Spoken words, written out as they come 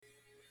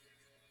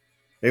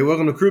Hey,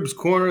 welcome to Kruep's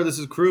Corner. This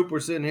is Kruep. We're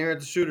sitting here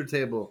at the shooter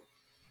table,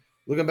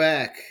 looking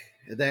back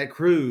at that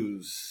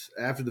cruise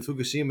after the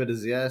Fukushima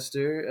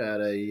disaster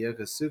at a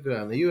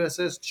Yokosuka on the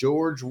USS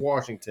George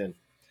Washington,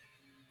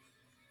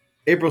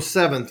 April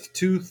 7th,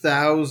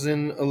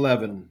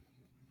 2011.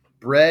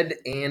 Bread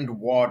and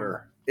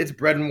water. It's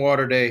bread and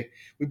water day.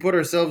 We put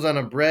ourselves on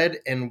a bread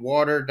and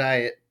water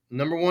diet.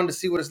 Number one, to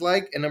see what it's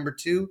like, and number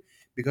two,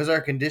 because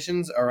our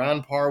conditions are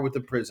on par with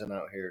the prison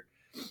out here.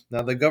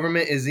 Now, the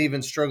government is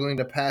even struggling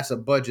to pass a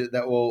budget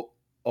that will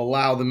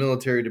allow the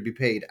military to be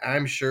paid.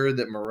 I'm sure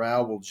that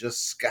morale will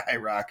just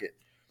skyrocket.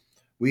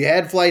 We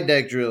had flight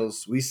deck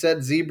drills. We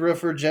set zebra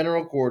for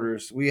general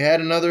quarters. We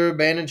had another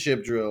abandoned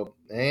ship drill.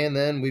 And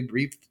then we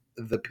briefed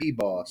the P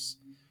boss,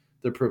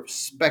 the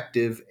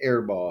prospective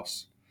air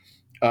boss,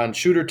 on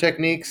shooter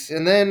techniques.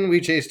 And then we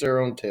chased our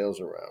own tails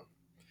around.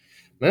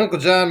 My Uncle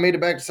John made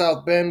it back to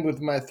South Bend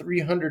with my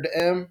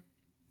 300M.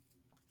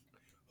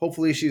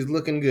 Hopefully, she's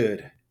looking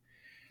good.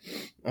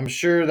 I'm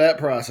sure that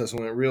process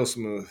went real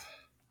smooth.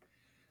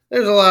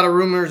 There's a lot of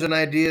rumors and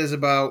ideas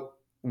about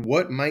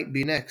what might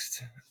be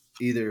next.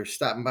 Either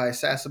stopping by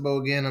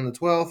Sasebo again on the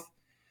 12th,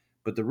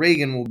 but the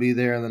Reagan will be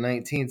there on the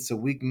 19th, so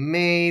we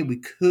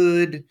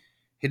could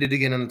hit it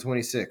again on the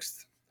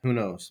 26th. Who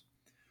knows?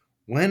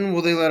 When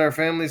will they let our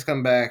families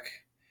come back?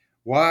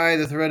 Why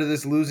the threat of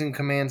this losing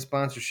command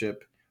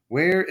sponsorship?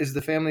 Where is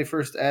the family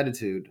first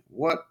attitude?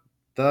 What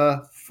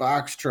the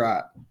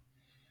foxtrot?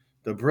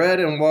 The bread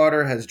and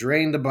water has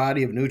drained the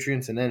body of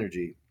nutrients and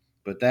energy,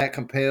 but that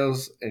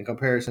compels in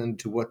comparison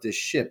to what this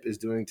ship is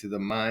doing to the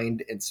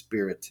mind and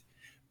spirit,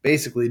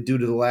 basically due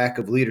to the lack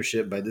of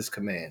leadership by this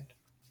command.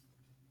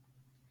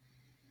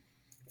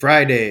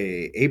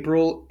 Friday,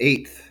 April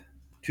 8th,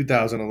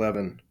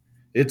 2011.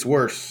 It's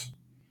worse.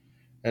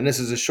 And this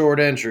is a short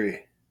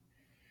entry.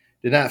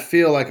 Did not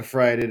feel like a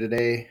Friday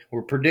today.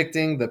 We're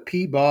predicting the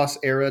P Boss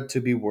era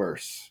to be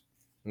worse.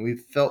 And we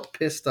felt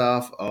pissed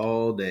off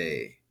all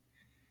day.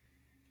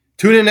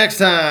 Tune in next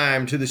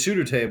time to the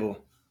shooter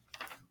table,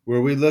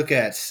 where we look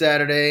at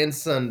Saturday and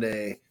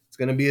Sunday. It's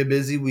going to be a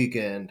busy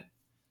weekend.